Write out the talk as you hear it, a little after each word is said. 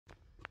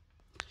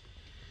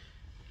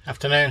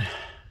Afternoon.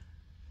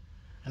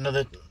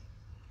 Another.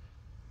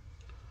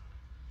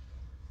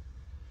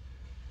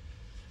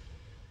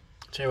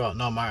 Tell you what,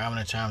 no matter how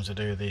many times I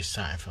do these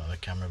sat in front of the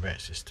camera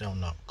bits, it's still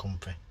not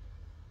comfy.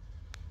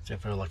 Still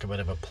feel like a bit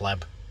of a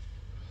pleb.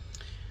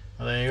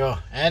 Well, there you go.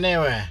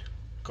 Anyway,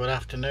 good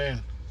afternoon.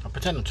 I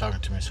pretend I'm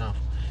talking to myself.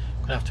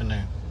 Good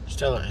afternoon.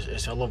 Still,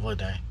 it's a lovely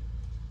day.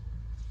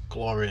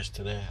 Glorious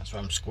today. That's why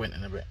I'm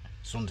squinting a bit.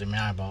 Sun's in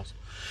my eyeballs.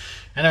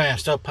 Anyway, I'm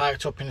still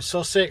parked up in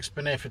Sussex.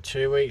 Been here for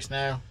 2 weeks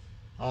now,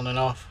 on and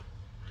off.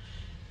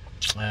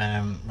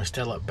 We're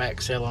still at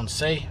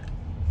Bexhill-on-Sea.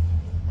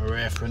 We're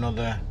here for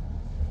another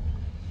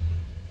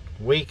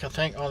week, I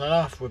think, on and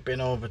off. We've been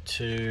over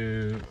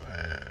to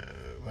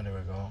where do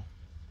we go?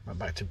 Went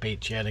back to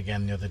Beach Head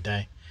again the other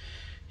day.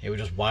 It was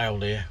just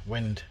wild here.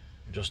 Wind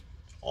just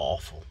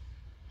awful,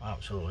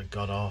 absolutely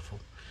god awful.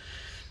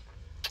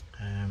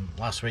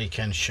 Last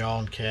weekend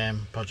Sean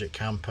came, Project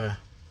Camper,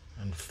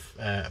 and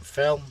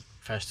Phil,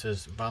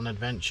 Fester's Van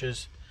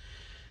Adventures.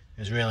 It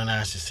was really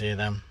nice to see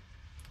them.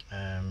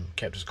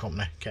 Kept us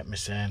company, kept me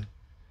sane.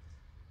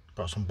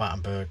 Got some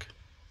Battenberg,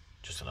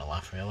 just had a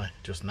laugh really,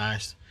 just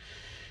nice.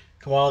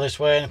 Come all this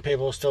way and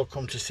people still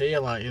come to see you,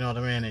 like, you know what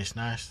I mean, it's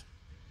nice.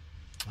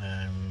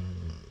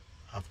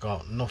 I've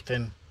got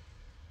nothing,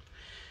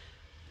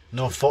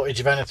 no footage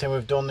of anything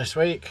we've done this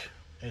week.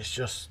 It's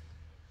just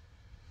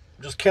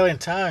killing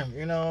time,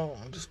 you know,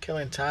 just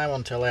killing time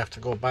until I have to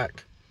go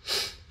back,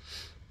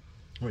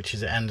 which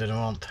is the end of the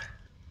month.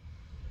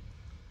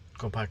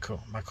 Go back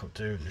up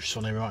to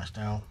sunny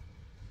Rochdale.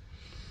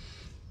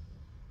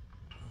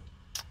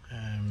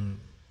 And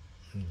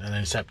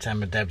then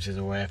September Debs is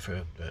away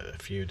for a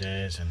few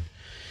days, and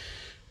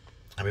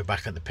I'll be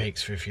back at the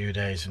Peaks for a few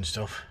days and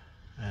stuff.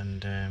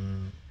 And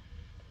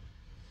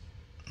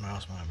what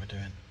else might I be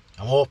doing?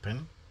 I'm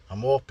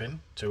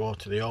hoping to go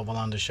to the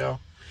Overlander show.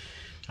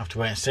 I have to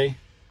wait and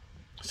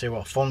see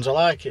what funds are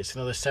like. It's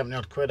another 70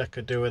 odd quid I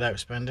could do without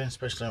spending,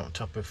 especially on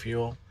top of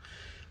fuel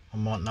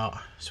and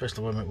whatnot,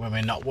 especially when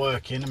we're not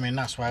working. I mean,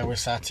 that's why we're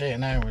sat here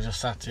now. We're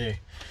just sat here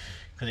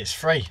because it's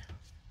free.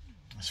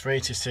 It's free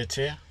to sit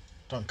here.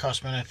 Don't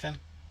cost me anything.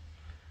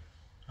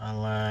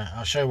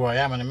 I'll show you where I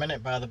am in a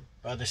minute, by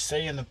the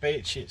sea and the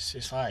beach.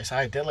 It's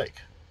idyllic.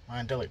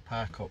 Idyllic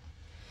park up.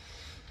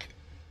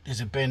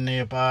 There's a bin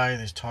nearby.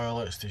 There's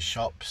toilets. There's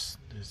shops.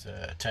 There's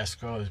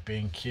Tesco. There's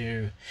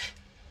B&Q.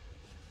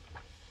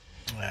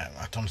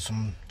 I've done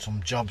some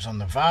jobs on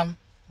the van,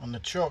 on the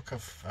truck.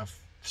 I've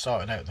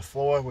sorted out the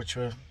floor, which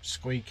were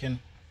squeaking.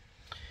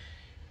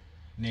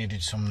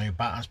 Needed some new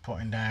battens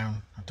putting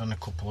down. I've done a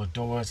couple of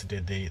doors. I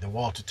did the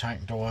water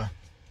tank door,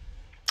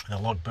 the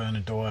log burner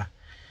door,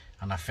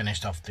 and I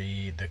finished off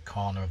the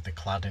corner of the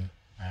cladding.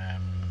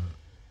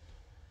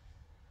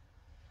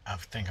 I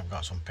think I've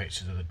got some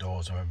pictures of the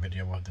doors or a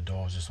video of the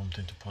doors or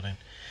something to put in.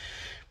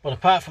 But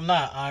apart from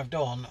that, I've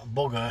done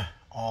bugger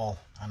all,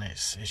 and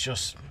it's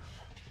just,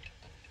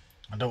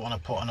 I don't want to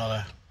put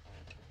another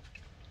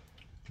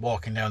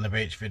walking down the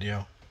beach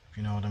video, if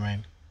you know what I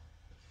mean.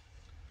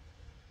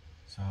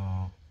 So,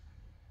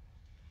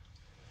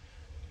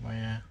 well,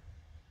 yeah,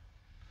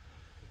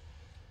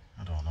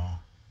 I don't know.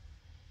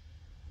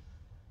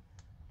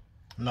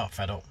 I'm not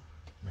fed up.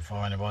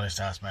 Before anybody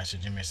starts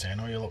messaging me saying,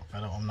 oh, you look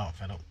fed up, I'm not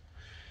fed up.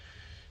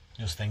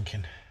 Just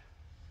thinking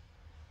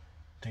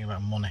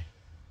about money.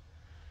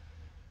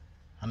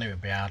 I knew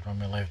it'd be hard when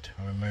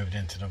we moved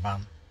into the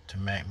van to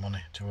make money,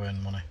 to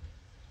earn money.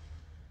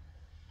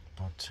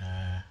 But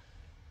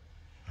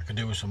I could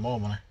do with some more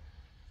money.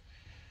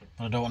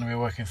 But I don't want to be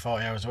working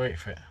 40 hours a week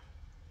for it.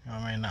 You know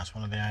what I mean? That's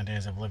one of the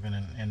ideas of living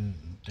in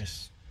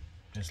this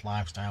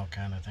lifestyle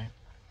kind of thing.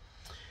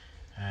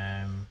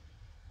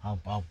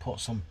 I'll put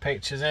some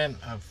pictures in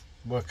of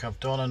work I've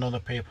done on other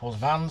people's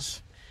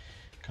vans,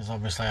 because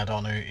obviously I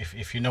don't know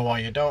if you know or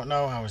you don't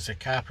know, I was a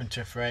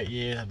carpenter for 8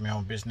 years, had my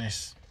own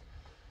business,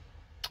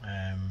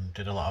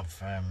 did a lot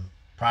of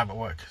private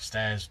work,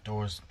 stairs,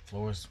 doors,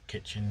 floors,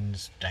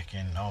 kitchens,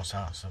 decking, all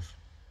sorts of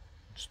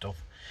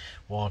stuff,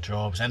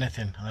 wardrobes,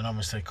 anything. And then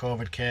obviously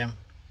COVID came,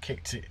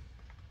 kicked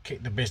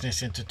the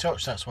business into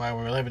touch. That's why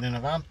we were living in a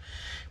van.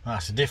 Well,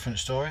 that's a different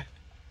story.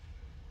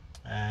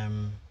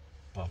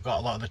 But I've got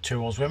a lot of the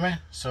tools with me,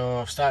 so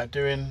I've started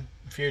doing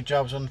a few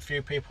jobs on a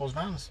few people's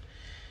vans.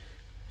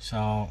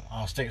 So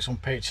I'll stick some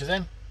pictures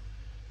in.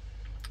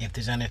 If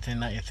there's anything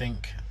that you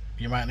think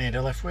you might need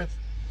a lift with,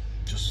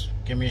 just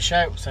give me a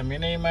shout, send me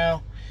an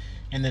email.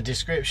 In the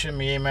description,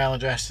 my email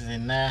address is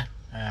in there.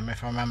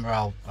 If I remember,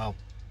 I'll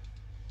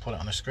put it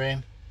on the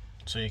screen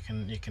so you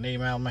can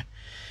email me.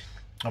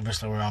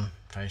 Obviously we're on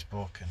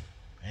Facebook and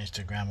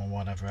Instagram and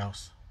whatever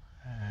else.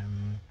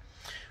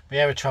 But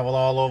yeah, we travel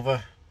all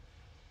over.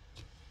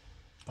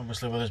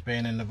 Obviously with us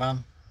being in the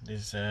van,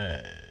 there's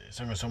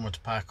somewhere to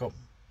park up.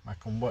 I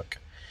can work.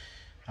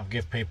 I've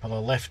given people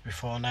a lift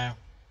before now,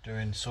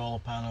 doing solar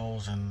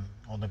panels and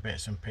other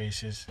bits and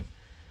pieces.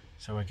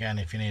 So again,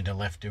 if you need a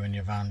lift doing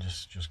your van,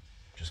 just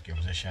give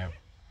us a shout.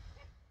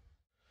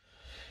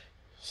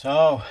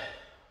 So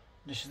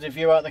this is the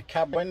view out the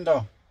cab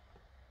window.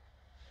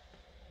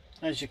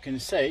 As you can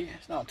see,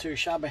 it's not too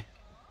shabby.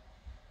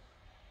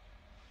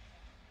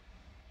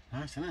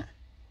 Nice, isn't it?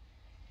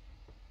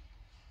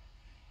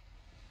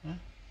 Yeah.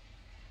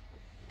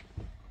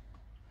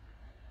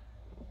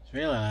 It's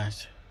really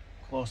nice.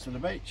 Close to the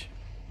beach.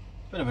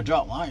 Bit of a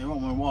drop, like, you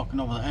won't be walking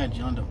over the edge,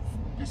 you'll end up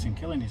missing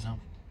killing yourself.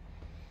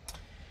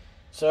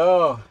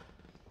 So,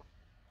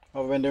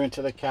 what have we been doing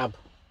to the cab?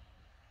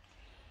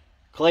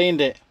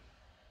 Cleaned it.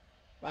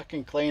 Back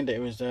and cleaned it.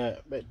 It was a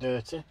bit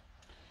dirty.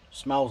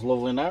 Smells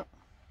lovely now.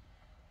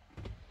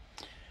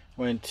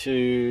 Went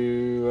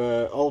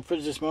to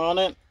Alfred's this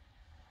morning.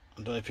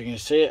 I don't know if you can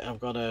see it. I've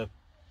got a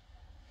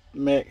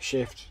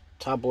makeshift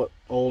tablet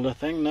holder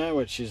thing now,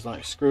 which is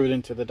like screwed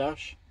into the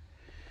dash.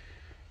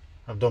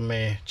 I've done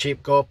my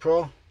cheap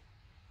GoPro,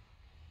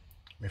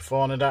 my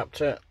phone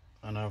adapter,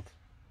 and I've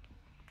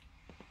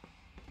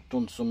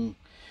done some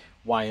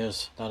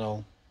wires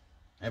that'll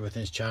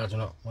everything's charging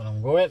up when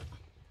I'm going.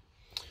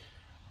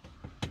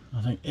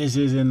 I think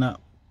Izzy's in that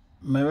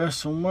mirror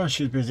somewhere.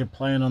 She's busy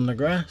playing on the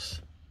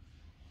grass.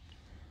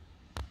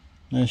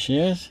 There she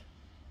is.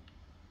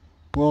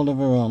 World of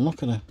her own.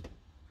 Look at her.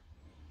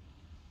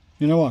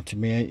 You know what to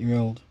be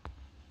 8-year-old.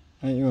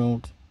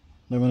 8-year-old.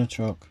 Live in a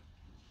truck.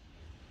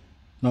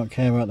 Not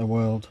care about the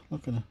world.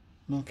 Look at her.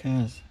 No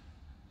cares.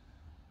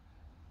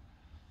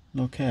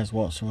 No cares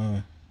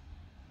whatsoever.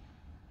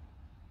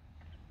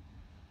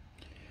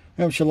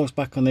 I hope she looks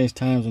back on these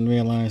times and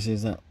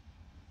realises that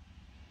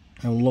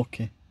how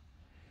lucky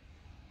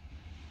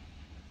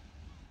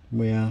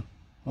we are,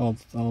 all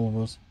of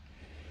us.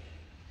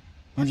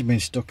 Imagine being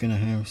stuck in a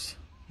house,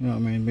 you know what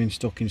I mean, being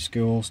stuck in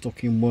school,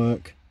 stuck in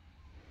work.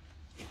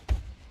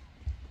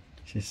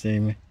 She's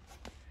seeing me.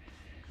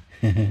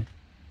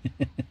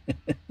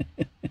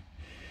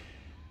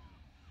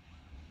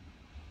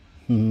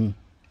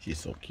 She's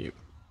so cute.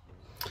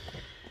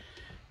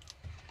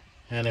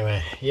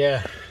 Anyway,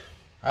 yeah,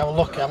 I will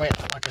look. I mean,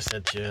 like I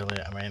said to you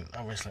earlier, I mean,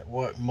 obviously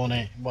work,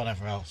 money,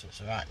 whatever else, it's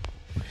alright.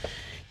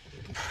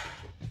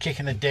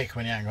 Kicking the dick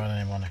when you ain't got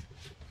any money.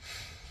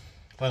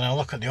 But then I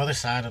look at the other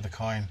side of the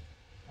coin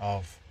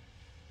of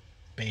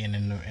being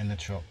in the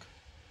truck.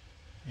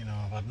 You know,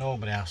 I've had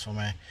nobody hassle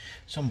me.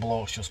 Some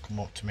bloke's just come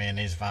up to me in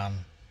his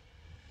van,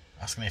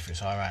 asking if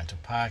it's alright to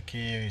park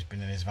here. He's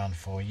been in his van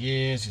for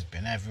years. He's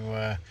been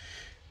everywhere.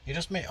 You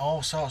just meet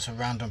all sorts of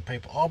random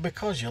people, all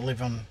because you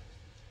live on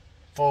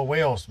 4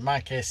 wheels. In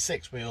my case,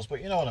 6 wheels,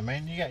 but you know what I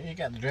mean. You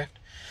get the drift.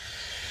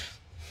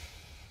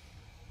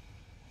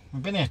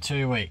 We've been here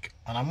 2 weeks,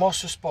 and I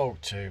must have spoke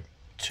to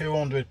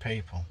 200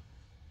 people,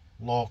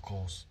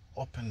 locals,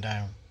 up and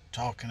down,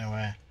 talking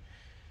away.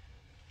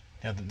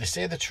 They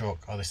see the truck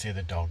or they see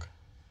the dog,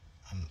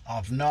 and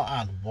I've not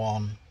had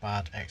one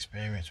bad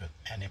experience with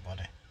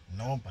anybody.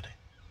 Nobody.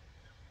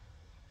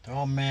 They're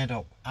all made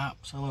up,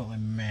 absolutely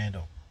made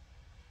up.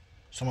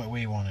 Something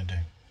we want to do,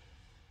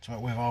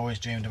 something we've always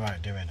dreamed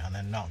about doing, and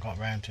then not got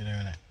round to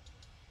doing it.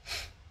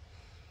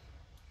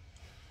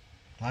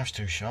 Life's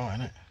too short,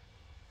 isn't it?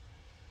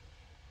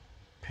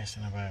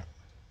 Pissing about.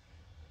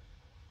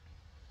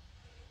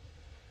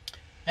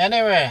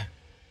 Anyway,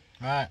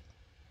 right,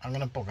 I'm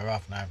gonna bugger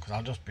off now because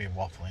I'll just be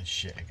waffling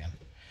shit again.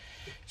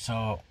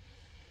 So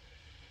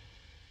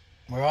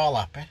we're all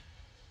happy.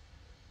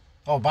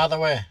 Oh, by the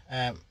way,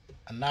 a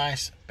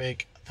nice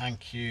big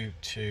thank you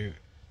to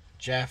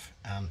Jeff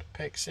and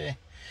Pixie,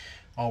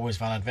 Always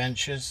Van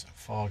Adventures,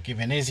 for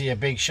giving Izzy a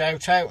big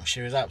shout out.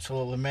 She was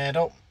absolutely made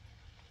up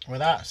with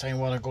that, saying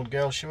what a good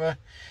girl she were.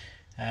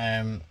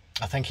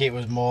 I think it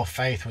was more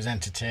Faith was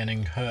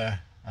entertaining her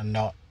and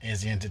not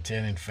Izzy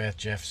entertaining Faith,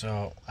 Jeff.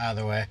 So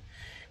either way,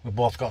 we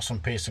both got some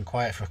peace and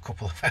quiet for a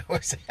couple of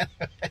hours.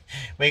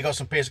 We got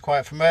some peace and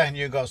quiet from her, and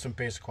you got some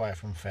peace and quiet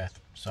from Faith.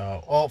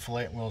 So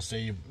hopefully we'll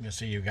see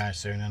you guys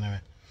soon.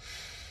 Anyway,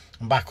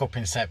 I'm back up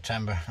in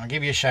September. I'll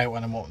give you a shout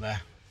when I'm up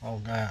there. We'll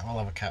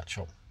have a catch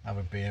up, have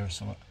a beer or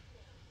something.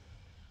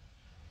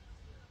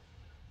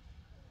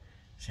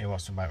 See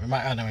what's about. We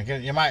might,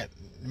 anyway, you might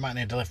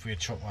need to lift for your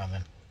truck one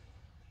then.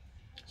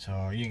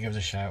 So you give us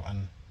a shout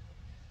and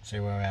see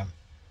where I am.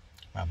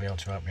 Might be able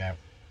to help you out.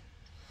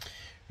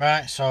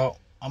 Right, so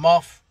I'm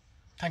off.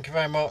 Thank you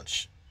very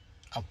much.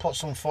 I'll put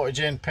some footage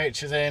in,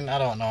 pictures in. I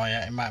don't know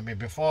yet. It might be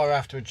before or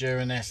after or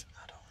during this.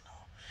 I don't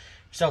know.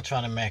 Still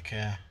trying to make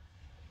an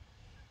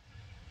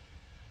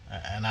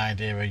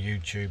idea of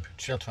YouTube.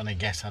 Still trying to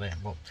guess at it.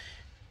 But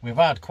we've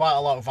had quite a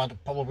lot. We've had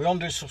probably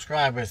 100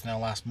 subscribers in the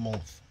last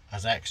month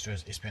as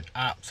extras. It's been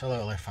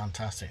absolutely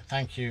fantastic.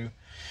 Thank you.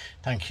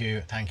 Thank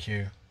you. Thank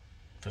you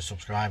for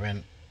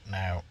subscribing.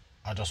 Now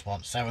I just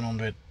want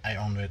 700,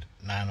 800,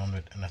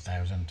 900 and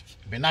 1,000.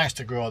 It'd be nice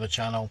to grow the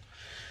channel,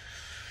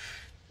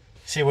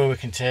 see where we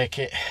can take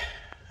it.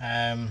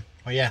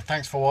 But yeah,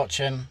 thanks for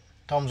watching.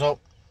 Thumbs up,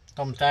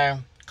 thumbs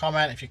down,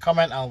 comment. If you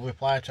comment, I'll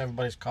reply to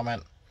everybody's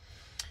comment.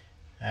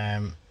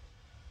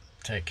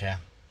 Take care.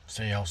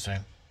 See you all soon.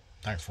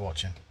 Thanks for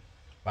watching.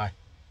 Bye.